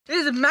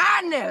This is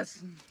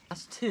madness.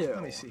 That's two.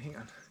 Let me see. Hang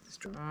on.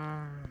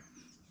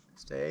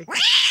 Stay.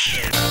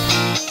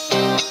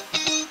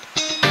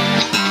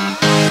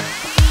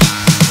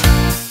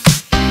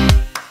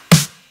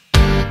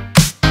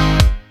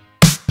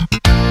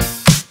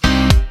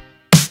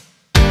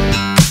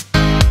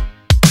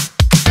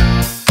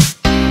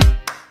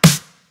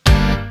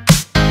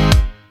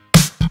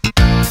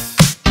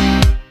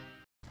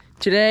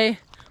 Today,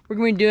 we're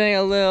gonna be doing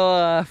a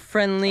little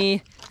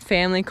friendly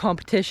family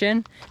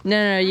competition.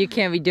 No, you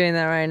can't be doing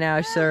that right now,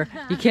 sir.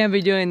 You can't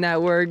be doing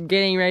that. We're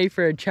getting ready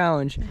for a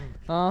challenge.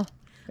 Huh?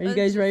 Are you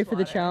guys ready for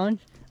the challenge?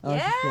 Oh,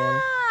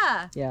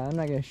 yeah! Yeah, I'm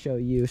not gonna show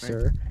you,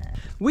 sir.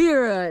 We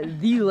are at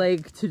the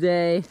lake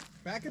today.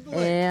 Back at the lake.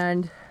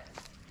 And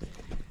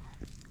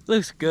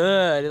looks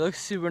good. It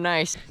looks super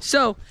nice.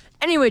 So,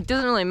 anyway, it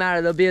doesn't really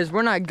matter though because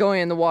we're not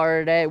going in the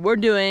water today. We're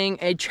doing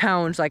a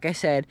challenge, like I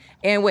said.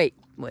 And wait.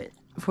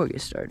 Before we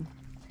get started,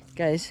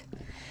 guys,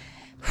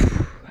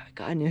 I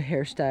got a new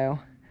hairstyle.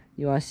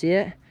 You want to see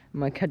it?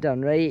 I'm gonna cut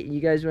down right. You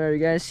guys are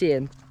gonna see it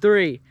in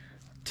 3,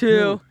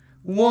 2,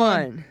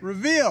 1.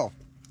 Reveal.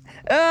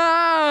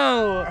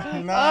 Oh!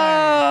 Nice.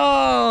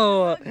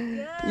 Oh!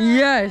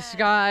 Yes,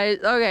 guys.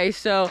 Okay,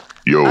 so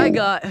Yo, I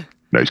got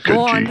nice cut,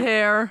 blonde G.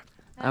 hair.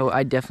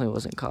 I definitely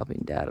wasn't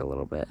copying Dad a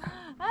little bit.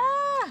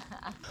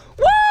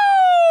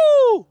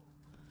 Woo!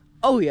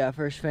 Oh yeah,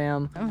 first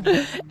fam.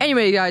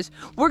 Anyway, guys,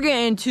 we're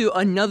getting into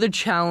another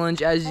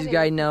challenge, as you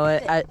guys know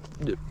it.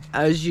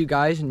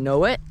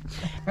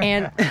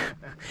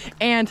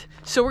 And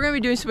so we're gonna be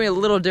doing something a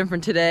little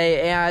different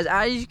today.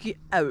 As you get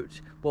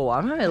out. Whoa,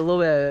 I'm having a little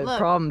bit of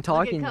problem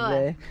talking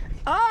today.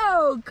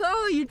 Oh,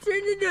 Cole, you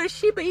turned into a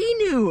Shiba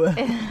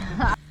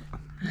Inu.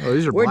 Oh,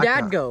 these are Where'd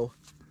blackout. Dad go?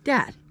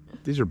 Dad.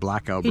 These are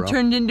blackout, He bro.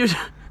 turned into.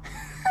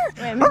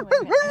 Wait a minute.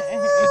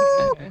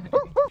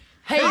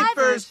 Hey, Hi,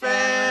 First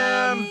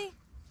Fam.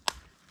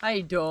 How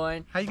you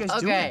doing? How you guys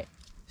doing? Okay,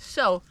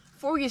 so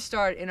before we get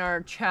started in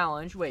our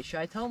challenge, wait, should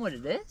I tell them what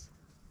it is?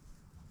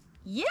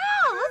 Yeah,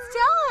 let's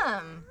tell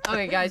him.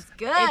 Okay, guys,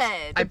 Good.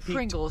 it's the I peeked.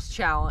 Pringles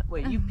challenge.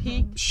 Wait, you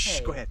peeked? Shh,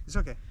 Hey. go ahead. It's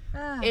okay.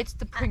 It's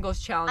the Pringles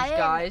challenge, I am-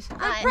 guys. The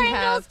We Pringles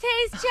have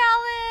Taste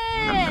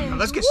Challenge.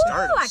 Let's get Woo,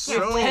 started. I can't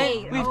So-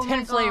 wait. we have Oh 10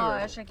 my flavors.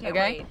 gosh, I can't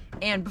Okay, wait.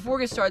 and before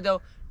we get started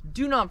though,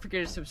 do not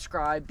forget to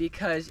subscribe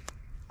because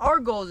our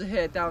goal is to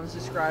hit 1,000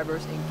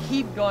 subscribers and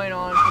keep going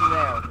on from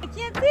there.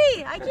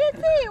 I can't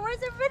see.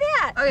 Where's everybody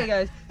at? Okay,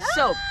 guys.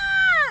 So. Ah!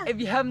 If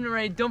you haven't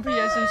already, don't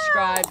forget to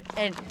subscribe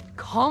and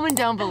comment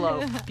down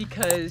below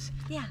because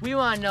Yeah. we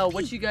want to know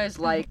what you guys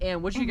like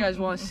and what you guys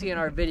want to see in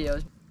our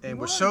videos. And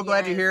we're Whoa, so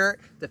glad you're yes. here.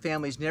 The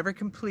family's never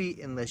complete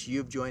unless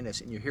you've joined us.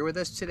 And you're here with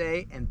us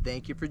today, and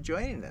thank you for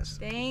joining us.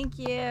 Thank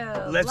you.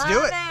 Let's Love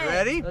do it. You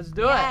ready? Let's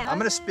do Yes. it. I'm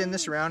going to spin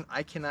this around.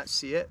 I cannot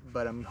see it,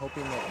 but I'm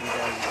hoping that you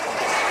guys...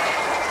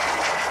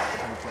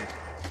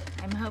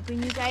 I'm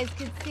hoping you guys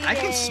could see I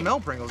can it. smell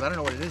Pringles. I don't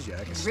know what it is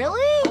yet. I can smell.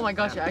 Really? Oh my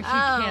gosh, I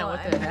actually can't.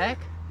 What the heck?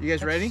 You guys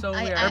That's ready? so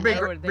weird. I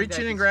Everybody wouldn't think reach that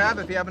in could and grab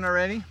smell. if you haven't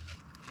already.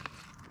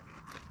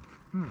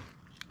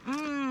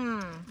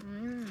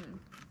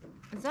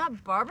 Is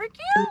that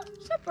barbecue?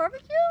 Is that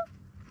barbecue?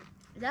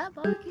 Is that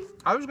barbecue?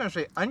 I was going to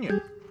say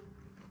onion.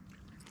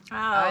 Oh,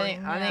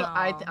 I'm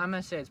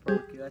gonna say it's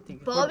barbecue. I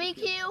think it's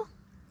Barbecue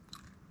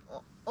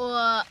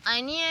or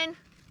onion.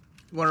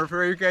 Want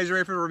to you guys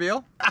ready for the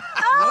reveal? Oh,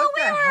 What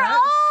we the were heck?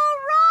 all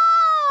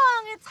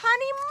wrong. It's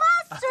honey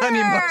mustard.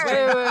 Honey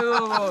mustard. Wait.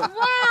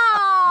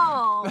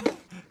 Wow.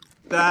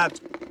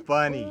 That's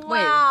funny.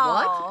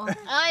 Wow.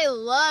 I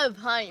love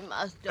honey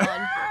mustard.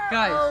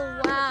 Guys,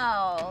 Oh,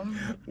 wow.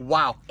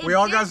 Wow. It We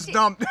all did got ta-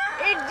 stumped.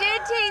 It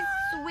did taste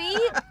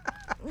sweet.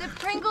 The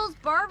Pringles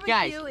barbecue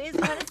Guys, is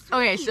kind of sweet.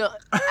 okay, so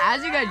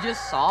as you guys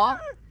just saw,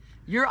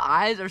 your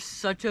eyes are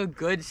such a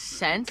good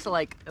sense.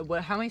 Like,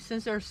 what? How many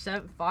senses are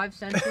 5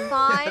 senses?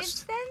 5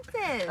 Yes.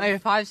 senses. Okay,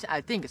 5.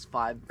 I think it's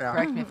 5. Yeah.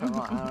 Correct me if I'm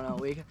wrong. I don't know.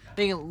 We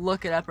can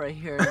look it up right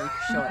here and we can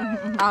show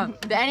it.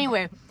 But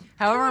anyway,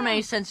 however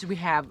many senses we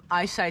have,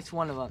 eyesight's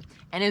one of them,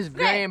 and it's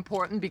very Right.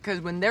 important because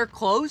when they're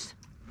closed,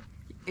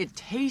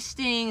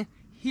 tasting,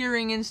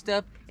 hearing, and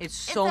stuff, it's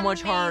so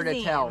much harder to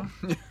amazing. tell.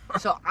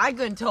 So I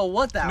couldn't tell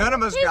what that None was.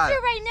 of us Taste got it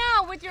it. right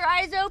now with your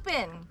eyes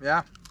open.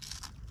 Yeah.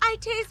 I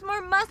taste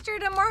more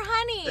mustard and more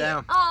honey.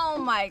 Yeah. Oh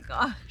my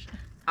gosh.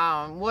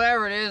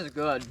 Whatever it is,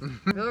 good.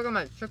 I feel like I'm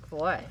at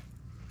Chick-fil-A.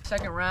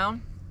 Second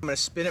round. I'm going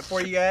to spin it for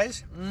you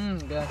guys.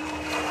 Good.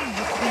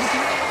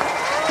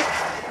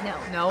 No.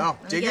 No. Oh,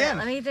 Let me dig get it. in.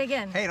 Let me dig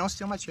in. Hey, don't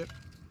steal my chip.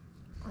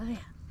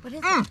 What is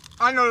it?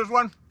 I know this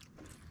one.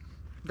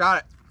 Got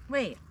it.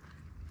 Wait.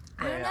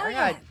 I don't know I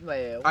yet. got,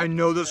 wait, I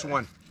know this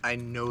one. I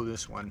know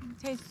this one.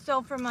 Tastes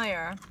so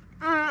familiar.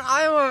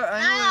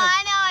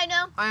 I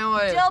know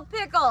what it is. Dill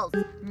pickles.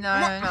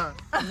 No.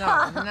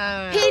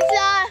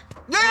 Pizza.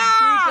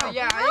 Yeah!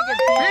 Yeah, I think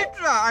it's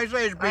Pizza! I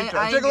say it's pizza.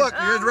 I Take a think look.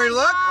 it's- You guys ready to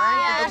look? I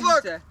Let's think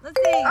look. it's pizza. Let's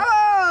see.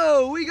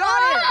 Oh, we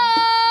got Yay!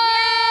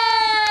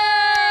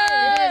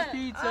 it. It is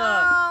pizza.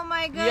 Oh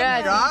my goodness.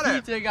 Yeah, Got it's it.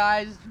 pizza,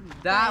 guys.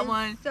 That is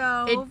one.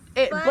 So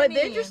But the funny.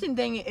 interesting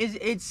thing is,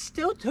 it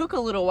still took a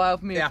little while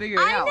for me Yeah. to figure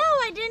it I out. know,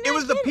 I didn't. It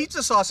was the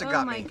pizza sauce that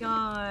got Oh my me.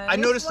 god. I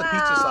noticed the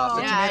pizza sauce.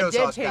 The Yeah, tomato it did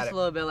sauce got taste it. a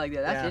little bit like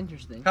that. That's Yeah.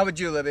 interesting. How about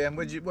you, Olivia?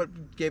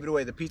 What gave it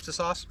away? The pizza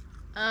sauce?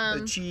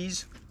 The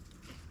cheese?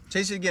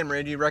 Taste it again,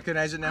 Maria. Do you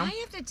recognize it now? I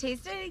have to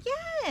taste it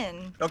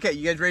again. Okay,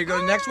 you guys ready to go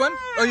to the next one?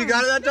 Oh, you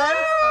got it that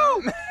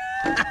time?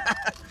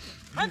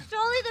 It's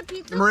totally the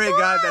pizza Maria sauce.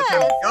 got it that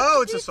time.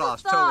 Oh, it's a pizza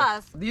sauce,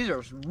 totally. These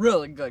are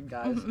really good,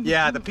 guys.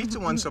 Yeah, the pizza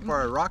ones so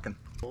far are rocking.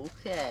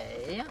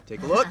 Okay.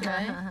 Take a look.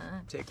 Okay.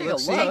 Take Take a a look.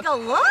 See? Take a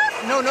look.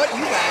 No, not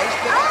you guys.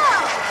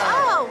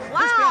 Oh, Who's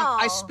spinning? wow.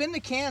 I spin the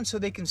can so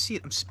they can see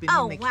it. I'm spinning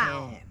Oh, the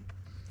wow. can.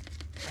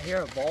 I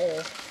hear a bowl.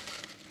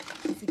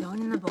 Is it going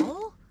in the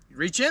bowl?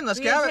 Reach in. Let's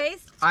Will you get it.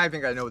 taste? I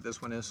think I know what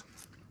this one is.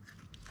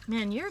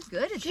 Man, you're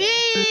good at this.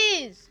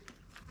 Cheese.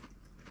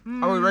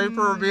 Are we ready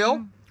for a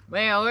reveal?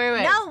 Wait. No, wait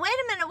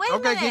a minute. Wait a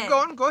Okay, minute. keep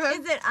going. Go ahead.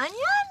 Is it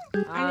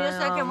onion? I need a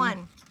second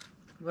one.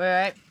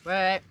 Wait.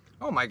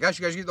 Oh my gosh,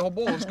 you guys get the whole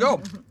bowl. Let's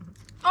go.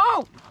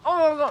 Oh,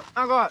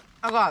 I got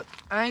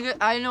it.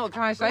 I know.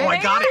 Can I say Oh, it?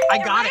 I got it. I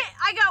got it.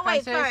 I got.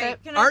 Wait, Can I say sorry.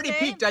 it? Can I Already say?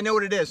 peeked. I know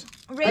what it is.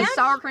 Ranch? It's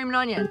sour cream and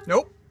onion.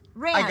 Nope.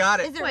 Ranch. I got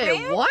it. Is it Wait,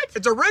 ranch? what?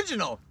 It's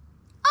original.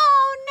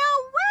 Oh,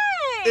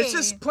 no way. It's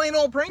just plain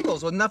old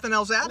Pringles with nothing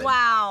else added.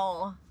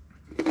 Wow.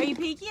 Are you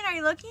peeking? Are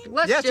you looking?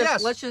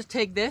 Let's just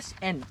take this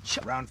and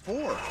Round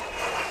 4.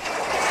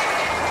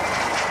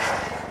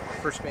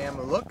 First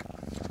family look.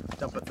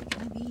 Dump it.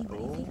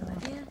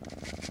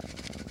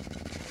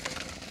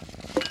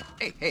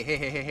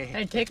 Hey.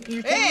 and take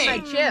you Hey! my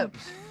chips.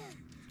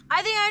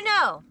 I think I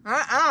know.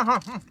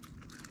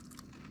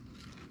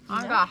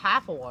 I got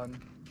half of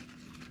one.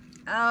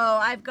 Oh,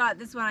 I've got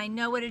this one. I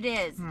know what it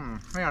is. Hang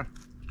on.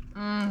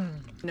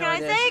 Can I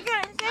say it? Can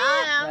I say it?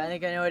 Yeah, I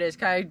think I know what it is.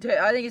 I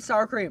think it's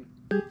sour cream.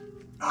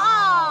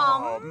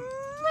 Oh, man.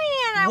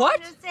 I What?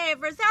 wanted to say it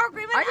for sour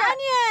cream and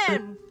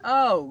onion.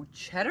 Oh,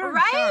 cheddar and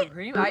sour Right?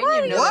 cream? I didn't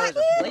even know that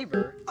was a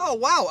flavor. Oh,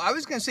 wow. I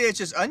was going to say it's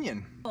just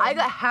onion. I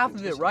got half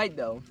of it right,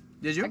 though.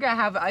 Did you? I got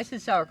half. I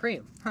said sour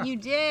cream. You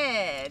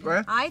did.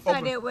 Right. I thought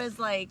Open. it was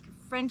like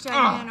French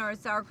onion or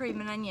sour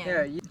cream and onion.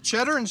 Here, you,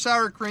 Cheddar and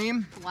sour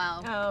cream.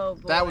 Wow. Oh,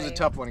 boy. That was a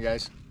tough one,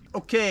 guys.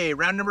 Okay,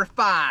 round number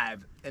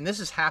 5. And this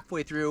is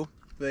halfway through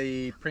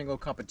the Pringle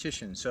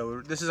competition.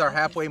 So this is our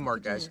halfway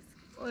mark, guys.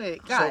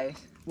 wait, guys.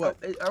 what?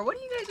 What are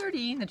you guys already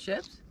eating the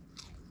chips?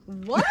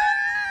 What?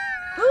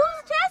 Who's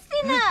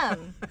testing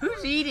them?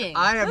 Who's eating?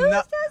 I have Who's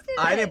not. testing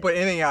I it? didn't put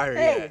anything out here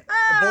Hey. yet. The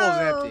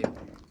bowl's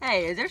empty.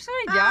 Hey, is there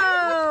somebody down here?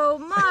 Oh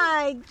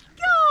my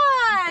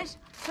gosh!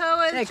 Poe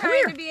Hey, is come trying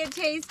here. to be a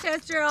taste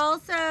tester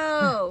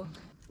also.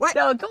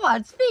 No, come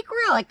on, speak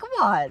really. Come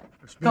on.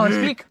 Come on,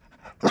 speak.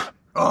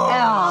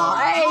 Oh,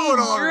 hey, throw it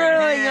he's on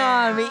drooling your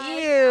on me.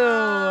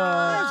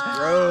 That's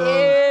gross.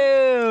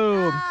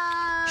 Ew.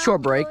 Oh,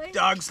 Short break. boy.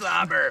 Dog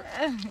slobber.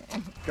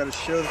 Got to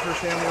show the first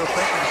family real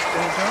quick and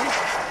spin it down.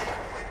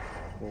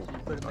 Whoa,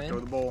 Put 'em knocked in. over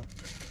the bowl.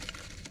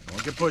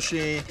 Don't get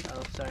pushy.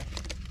 Oh, sorry.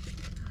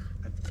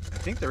 I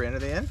think they're in. Are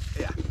they in?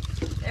 Yeah.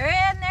 They're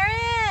in, they're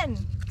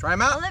in. Try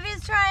them out.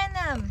 Olivia's trying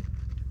them.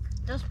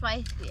 The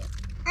spiciest.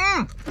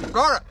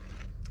 Got it.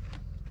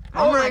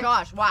 Oh my ready.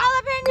 gosh, wow.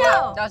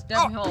 Jalapeno. That's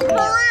definitely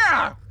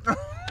Maria! Is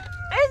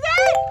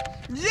it?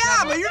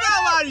 Yeah, but you're not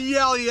allowed to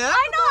yell yet.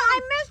 I know, I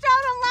missed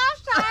out on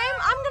last time.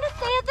 I'm gonna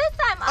say it this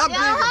time. I'm I'm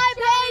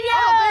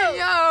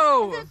bigger.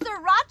 Oh, Is it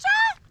sriracha?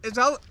 It's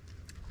all.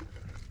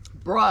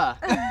 bruh.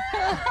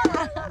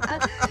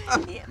 Did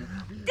I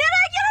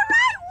get it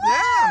right?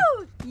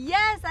 Woo!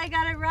 Yes, I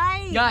got it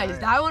right. Guys,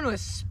 that one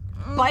was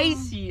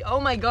spicy. Oh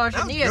my gosh,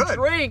 That I was need good. a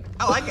drink.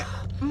 I like it.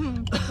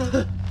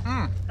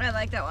 I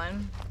like that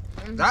one.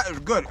 That is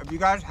good. If you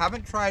guys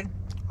haven't tried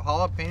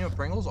jalapeno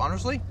Pringles,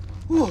 honestly,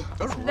 those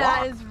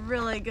That rock. is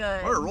really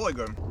good. They're really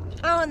good.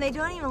 Oh, and they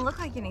don't even look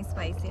like any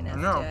spiciness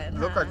No, to it, they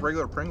look huh? like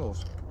regular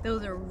Pringles.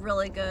 Those are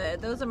really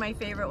good. Those are my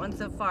favorite ones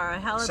so far.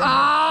 Jalapeno.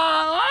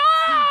 Ah!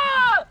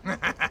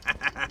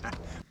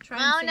 Try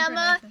and Round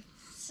number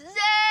synchronize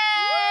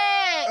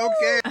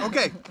it. 6.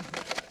 Okay.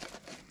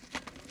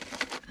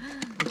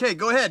 Okay,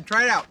 go ahead.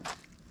 Try it out.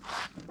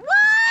 What?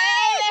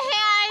 I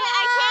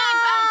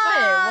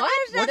Wait, what?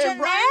 There's What's nothing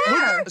your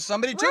there.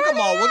 Somebody Where took are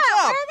them all. they What's at?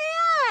 up? Where are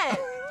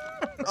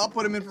they at? I'll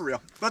put them in for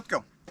real. Let's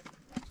go.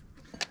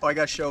 Oh, I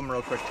gotta show them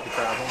real quick to the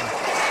crowd. Hold on.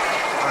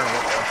 I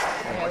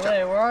don't know what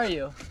Wait, where are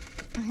you?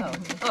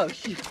 Oh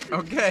shoot. they are.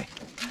 Okay.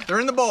 They're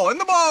in the bowl. In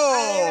the bowl.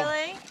 Are they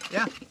really?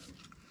 Yeah.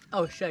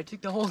 Oh shit, I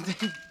took the whole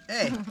thing.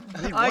 Hey.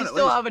 leave I one at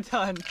still least. have a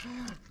ton.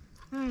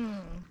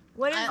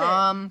 What is it?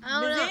 don't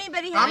Does know.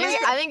 anybody I'm have gonna-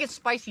 it? I think it's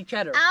spicy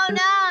cheddar. Oh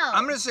no.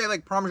 I'm gonna say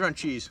like Parmesan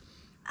cheese.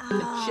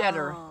 Oh.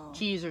 Cheddar.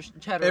 Cheese or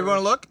cheddar. Everyone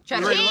look? You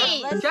Cheddar. ready to look?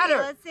 Cheese. Let's Cheddar. see.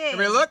 Let's see.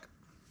 Everybody look?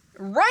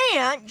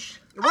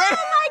 Ranch. Oh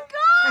my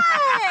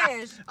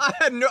gosh!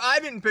 I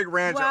didn't pick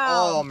ranch at Wow.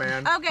 all,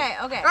 man. Okay,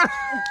 okay.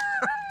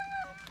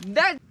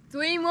 That.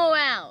 3 more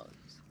rounds.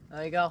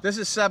 There you go. This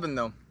is 7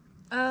 though.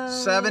 Oh.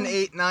 7,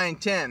 8, 9,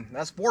 10.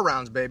 That's 4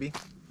 rounds, baby.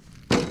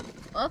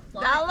 Oops,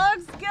 That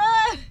looks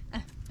good.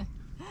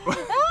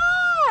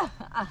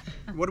 Ah.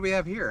 What do we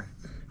have here?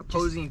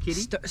 opposing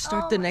kitty.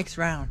 Start the next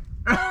round.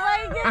 Oh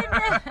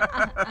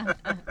my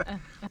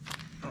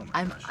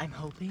goodness. I'm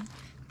hoping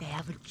they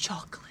have a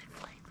chocolate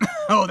flavor.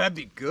 Oh, that'd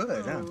be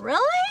good. Huh? Really?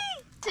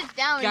 Sit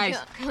down Guys,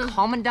 and cook.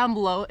 comment down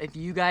below if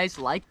you guys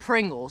like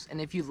Pringles and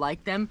if you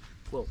like them.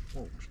 Whoa,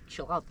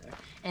 chill out there.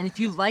 And if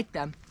you like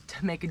them,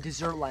 to make a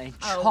dessert line,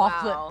 Oh,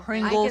 chocolate wow.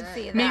 Pringles, I could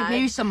see maybe, that.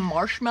 maybe some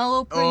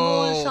marshmallow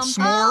Pringles or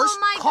something. s'mores? Oh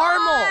my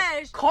Caramel,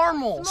 gosh.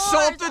 caramel.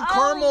 Salted Oh,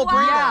 caramel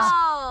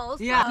wow.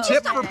 Yeah.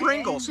 Tip for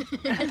Pringles.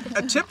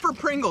 A tip for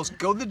Pringles.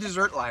 Go the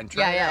dessert line.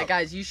 Try it Yeah, out.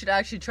 guys, you should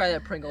actually try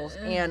that Pringles.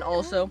 And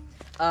also,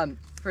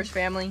 First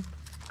Family,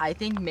 I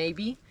think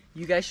maybe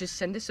you guys should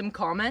send us some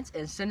comments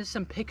and send us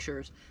some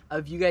pictures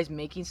of you guys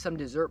making some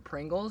dessert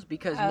Pringles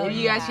because Oh, maybe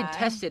you guys yeah. can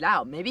test it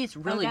out. Maybe it's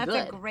really that's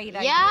good. a great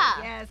idea. Yeah.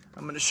 Yes.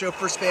 I'm gonna show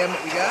First Fam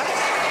what we got.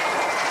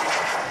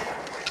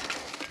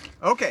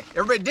 Okay,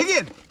 everybody dig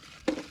in.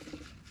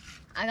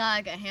 I got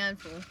like a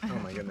handful. Oh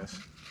my goodness.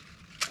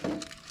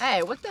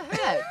 Hey, what the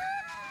heck?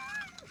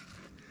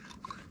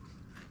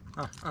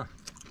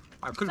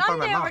 I couldn't find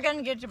my Someday mouth. we're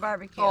gonna get to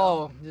barbecue.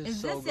 Oh, this Is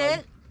so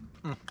this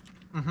good. it?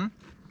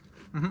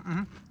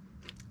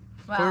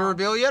 Can we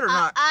reveal yet or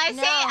not? I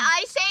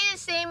say the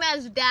same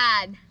as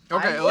Dad.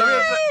 Okay,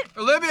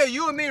 Olivia,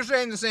 you and me are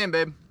saying the same,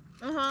 babe.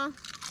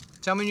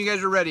 Tell me when you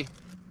guys are ready.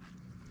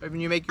 When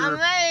you make I'm your.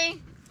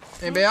 ready.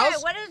 Anybody Okay,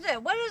 else? what is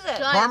it? What is it?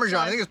 Try- Parmesan.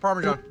 I think it's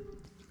Parmesan.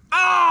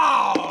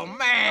 Oh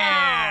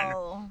man!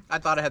 Wow. I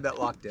thought I had that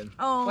locked in.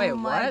 Oh Wait,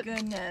 my what?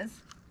 goodness.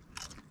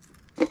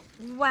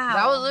 Wow.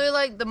 That was literally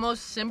like the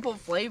most simple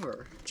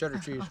flavor. Cheddar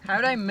cheese. How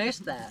did I miss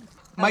that?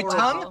 My Wow.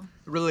 tongue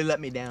really let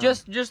me down.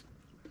 Just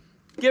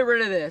get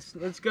rid of this.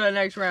 Let's go to the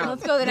next round.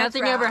 Let's go to the next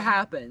Nothing ever round.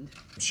 happened.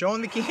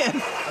 showing the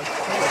can.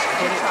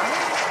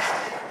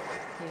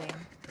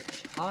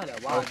 Wow,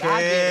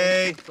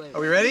 Okay.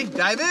 Are we ready?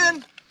 Dive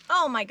in.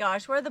 Oh my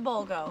gosh, where'd the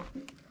bowl go?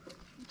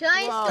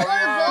 Giant Whoa.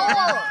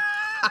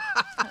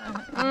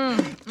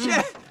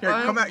 Here,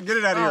 come out. Get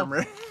it out of here,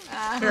 Marie.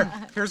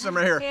 Here's some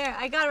right here. Here,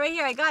 I got it right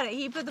here. I got it.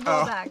 He put the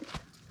bowl Oh. back.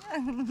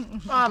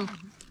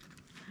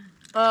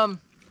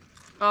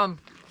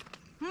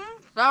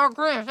 Sour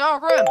cream.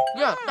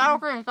 Yeah, sour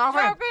cream. Sour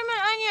cream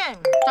and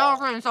onion. Sour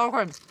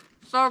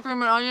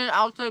cream and onion.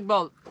 I'll take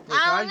both. Wait,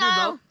 I can don't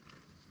know. both?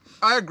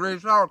 I agree.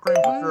 Sour cream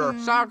for sure.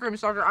 Sour cream.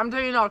 I'm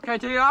taking it off. Can I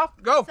take it off?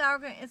 Go. Sour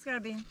cream. It's gotta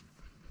be.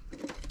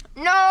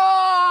 No!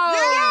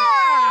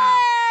 Yeah!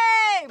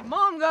 Hey!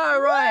 Mom got it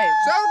right.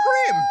 Sour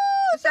cream.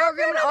 Sour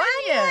cream and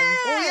onion.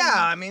 Well, yeah.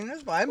 I mean,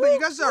 that's fine. But you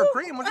got sour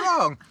cream. What's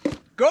wrong?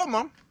 Go,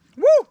 Mom.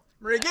 Woo!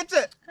 Marie gets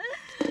it.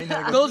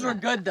 Those were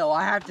good though.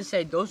 I have to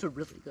say, those were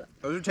really good.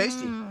 Those are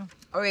tasty.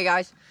 Okay,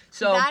 guys.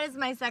 So That is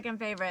my second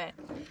favorite.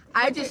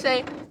 I have to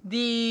say,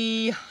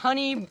 the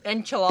honey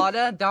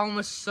enchilada, that one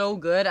was so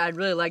good. I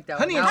really like that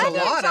Honey one. That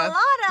was enchilada?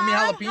 Enchilada. You mean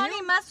jalapeno?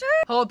 Honey mustard?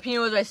 Jalapeno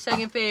was my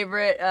second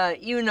favorite,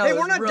 even though Hey, it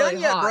was we're not really done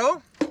yet, hot.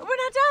 bro. We're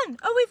not done.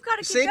 Oh, we've got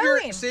to keep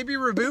going. Save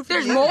your review for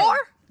There's the end. more?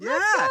 Yeah.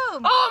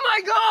 Go. Oh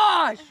my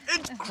gosh!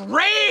 It's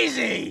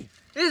crazy.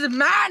 This is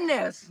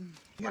madness.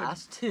 You gotta-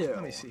 Last two.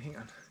 Let me see. Hang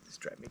on. This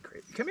drives me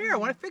crazy. Come here. I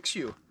want to fix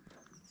you.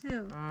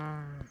 Two.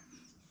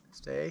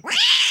 Stay.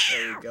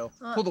 There you go.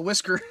 Pull the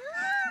whisker.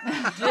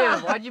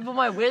 Dude, why'd you put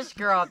my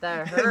whisker out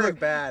there? They look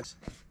bad.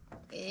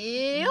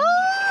 Ew.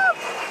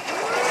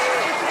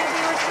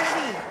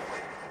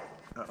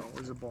 Uh-oh,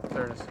 where's the ball?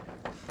 There it is.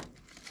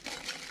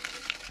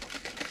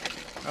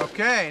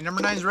 Okay,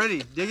 number 9's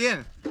ready. Dig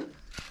in. Oh,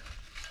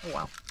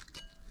 wow.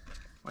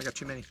 I got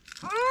too many.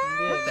 What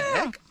the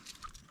heck?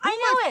 I Who am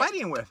know I it.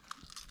 fighting with?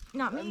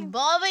 Not me.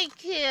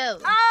 Barbecue.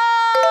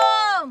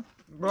 Oh!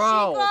 Bro,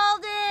 She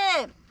called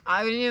it.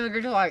 I didn't even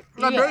get to like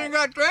I eat bet it. you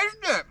got to taste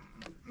it.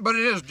 But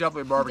it is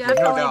definitely barbecue, no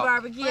Definitely doubt.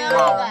 barbecue. What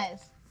about you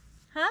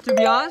guys? To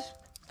be honest,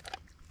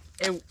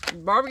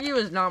 barbecue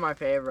is not my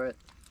favorite.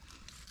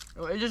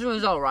 It just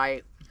was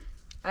alright.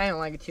 I didn't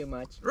like it too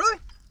much. Really?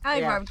 I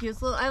like Yeah. barbecue.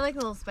 It's a little, I like a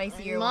little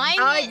spicier one. Mine.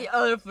 I like the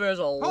other flavors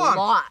a Hold on.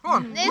 lot. Hold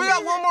on. This We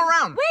got is- one more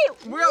round.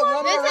 Wait, We got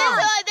one This more is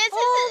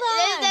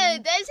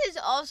round. this is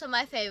also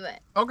my favorite.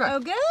 Okay. Oh,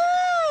 good.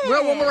 We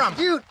got one more round.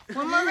 Dude,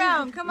 One more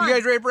round. Come on. You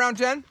guys ready for round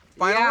 10?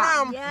 Final Yeah.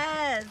 round.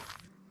 Yes.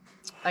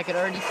 I could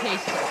already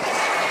taste it.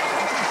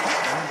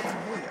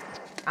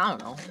 I don't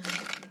know.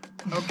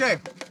 Okay.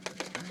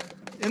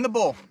 In the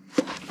bowl.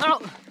 Oh,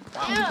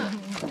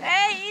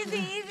 Hey, easy.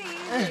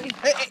 Hey,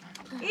 hey.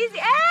 Easy.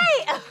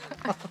 Hey!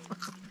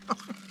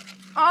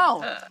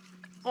 oh.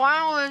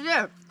 Why was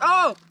it?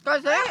 Oh,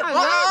 that's it.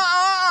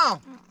 Oh,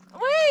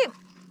 Wait.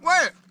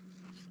 wait.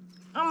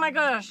 Oh my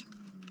gosh.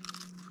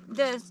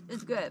 This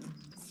is good.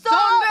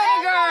 Salt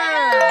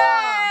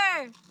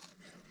vinegar!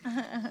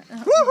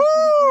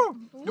 Woohoo!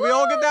 Do we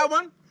all get that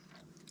one?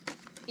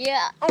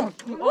 Yeah. Oh,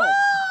 Woo, we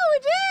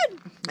did.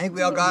 I think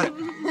we all got it.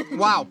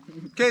 Wow.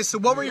 Okay, so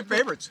what were your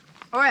favorites?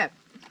 Okay.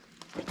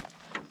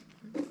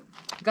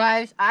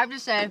 Guys, I have to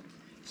say,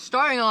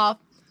 starting off,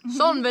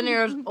 salt and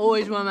vinegar is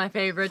always one of my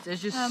favorites.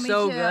 It's just Oh, me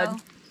so too. good.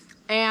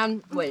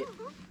 And wait,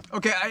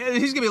 Okay,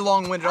 he's gonna be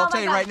long-winded. I'll Oh my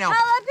tell you God. right now.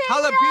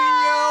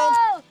 Jalapeno!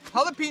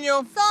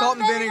 Jalapeno, salt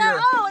and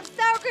vinegar. Oh, it's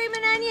sour cream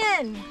and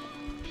onion.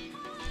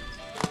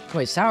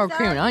 Wait, sour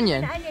cream and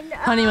onion?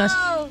 Honey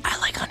mustard. I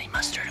like honey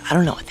mustard. I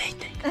don't know what they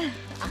think.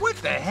 What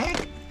the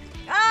heck?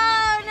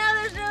 Oh,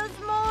 no, there's no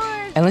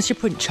s'mores. Unless you're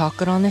putting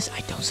chocolate on this, I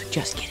don't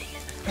suggest getting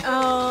it.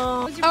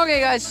 Oh. Okay,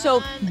 guys,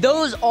 so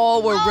those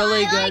all were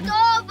really good. I like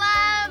all of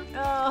them.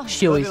 Oh.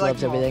 She always Like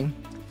loves them all. everything.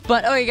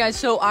 But okay, guys,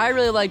 so I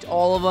really liked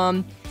all of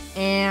them,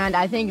 and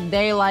I think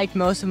they liked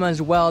most of them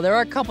as well. There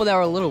were a couple that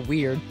were a little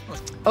weird.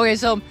 Okay,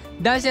 so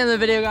that's the end of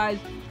the video, guys,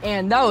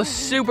 and that was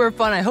super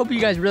fun. I hope you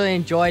guys really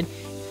enjoyed.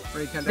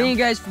 Ready to count Thank you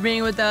down? guys for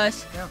being with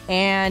us, Yeah.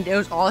 and it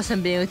was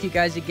awesome being with you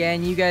guys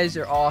again. You guys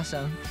are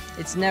awesome.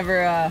 It's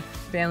never a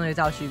family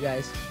without you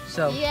guys.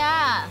 So,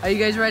 Yeah. are you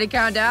guys ready to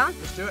count down?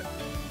 Let's do it.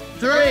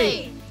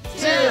 3,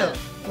 2,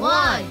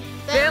 1.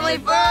 Family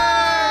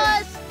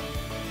first!